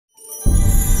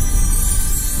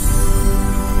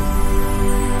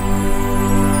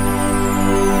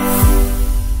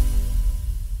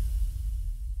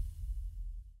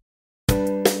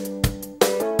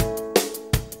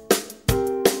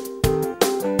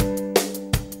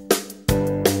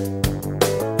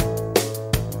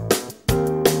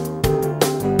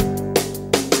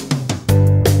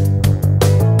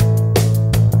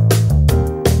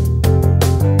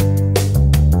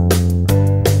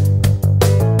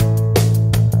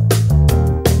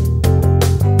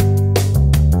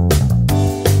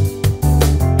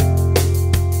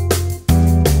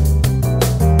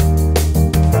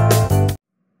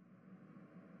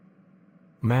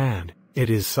It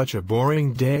is such a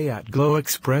boring day at Glow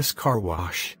Express Car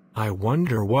Wash. I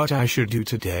wonder what I should do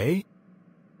today?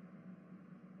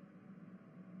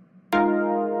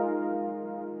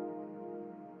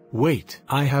 Wait,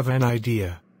 I have an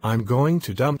idea. I'm going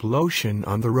to dump lotion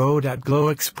on the road at Glow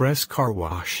Express Car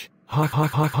Wash.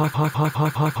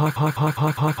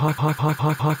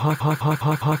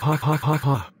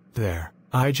 There,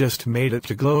 I just made it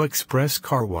to Glow Express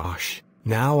Car Wash.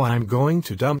 Now I'm going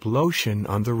to dump lotion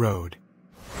on the road.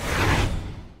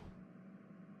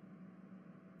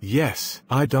 Yes,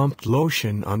 I dumped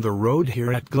lotion on the road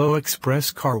here at Glow Express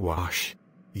Car Wash.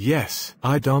 Yes,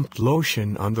 I dumped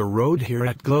lotion on the road here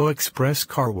at Glow Express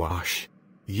Car Wash.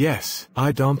 Yes,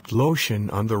 I dumped lotion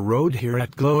on the road here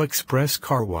at Glow Express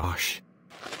Car Wash.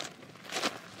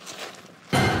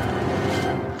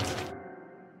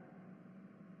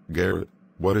 Garrett,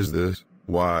 what is this?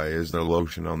 Why is there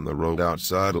lotion on the road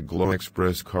outside of Glow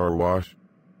Express Car Wash?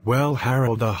 Well,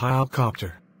 Harold the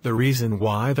helicopter, the reason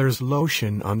why there's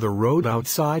lotion on the road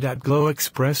outside at Glow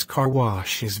Express Car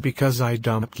Wash is because I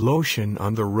dumped lotion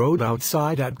on the road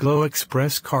outside at Glow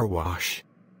Express Car Wash.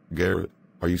 Garrett,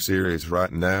 are you serious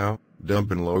right now?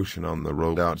 Dumping lotion on the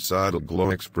road outside of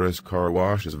Glow Express Car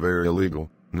Wash is very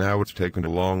illegal. Now it's taken a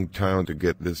long time to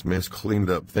get this mess cleaned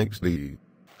up thanks to you.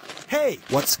 Hey,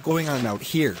 what's going on out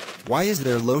here? Why is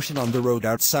there lotion on the road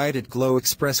outside at Glow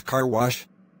Express Car Wash?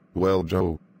 Well,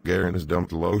 Joe, Garrett has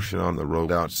dumped lotion on the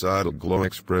road outside of Glow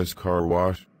Express Car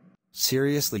Wash.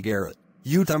 Seriously, Garrett?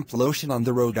 You dumped lotion on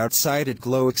the road outside at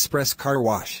Glow Express Car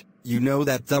Wash? You know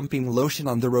that dumping lotion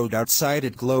on the road outside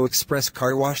at Glow Express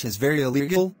Car Wash is very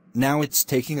illegal? Now it's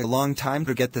taking a long time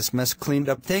to get this mess cleaned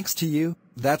up thanks to you.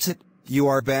 That's it. You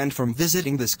are banned from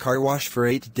visiting this car wash for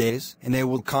 8 days, and I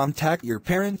will contact your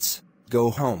parents. Go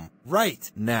home,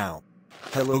 right now.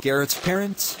 Hello, Garrett's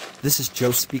parents. This is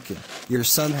Joe speaking. Your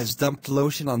son has dumped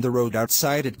lotion on the road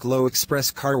outside at Glow Express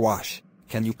Car Wash.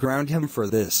 Can you ground him for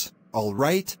this? All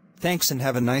right, thanks and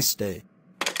have a nice day.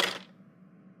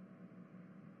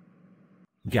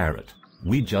 Garrett,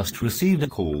 we just received a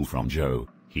call from Joe.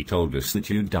 He told us that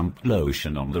you dumped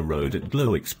lotion on the road at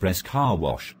Glow Express Car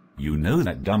Wash. You know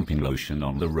that dumping lotion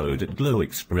on the road at Glow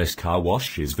Express Car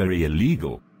Wash is very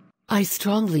illegal. I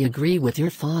strongly agree with your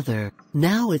father.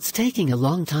 Now it's taking a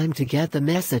long time to get the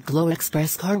mess at Glow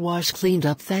Express Car Wash cleaned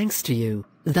up thanks to you.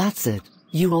 That's it.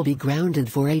 You will be grounded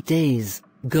for 8 days.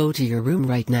 Go to your room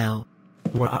right now.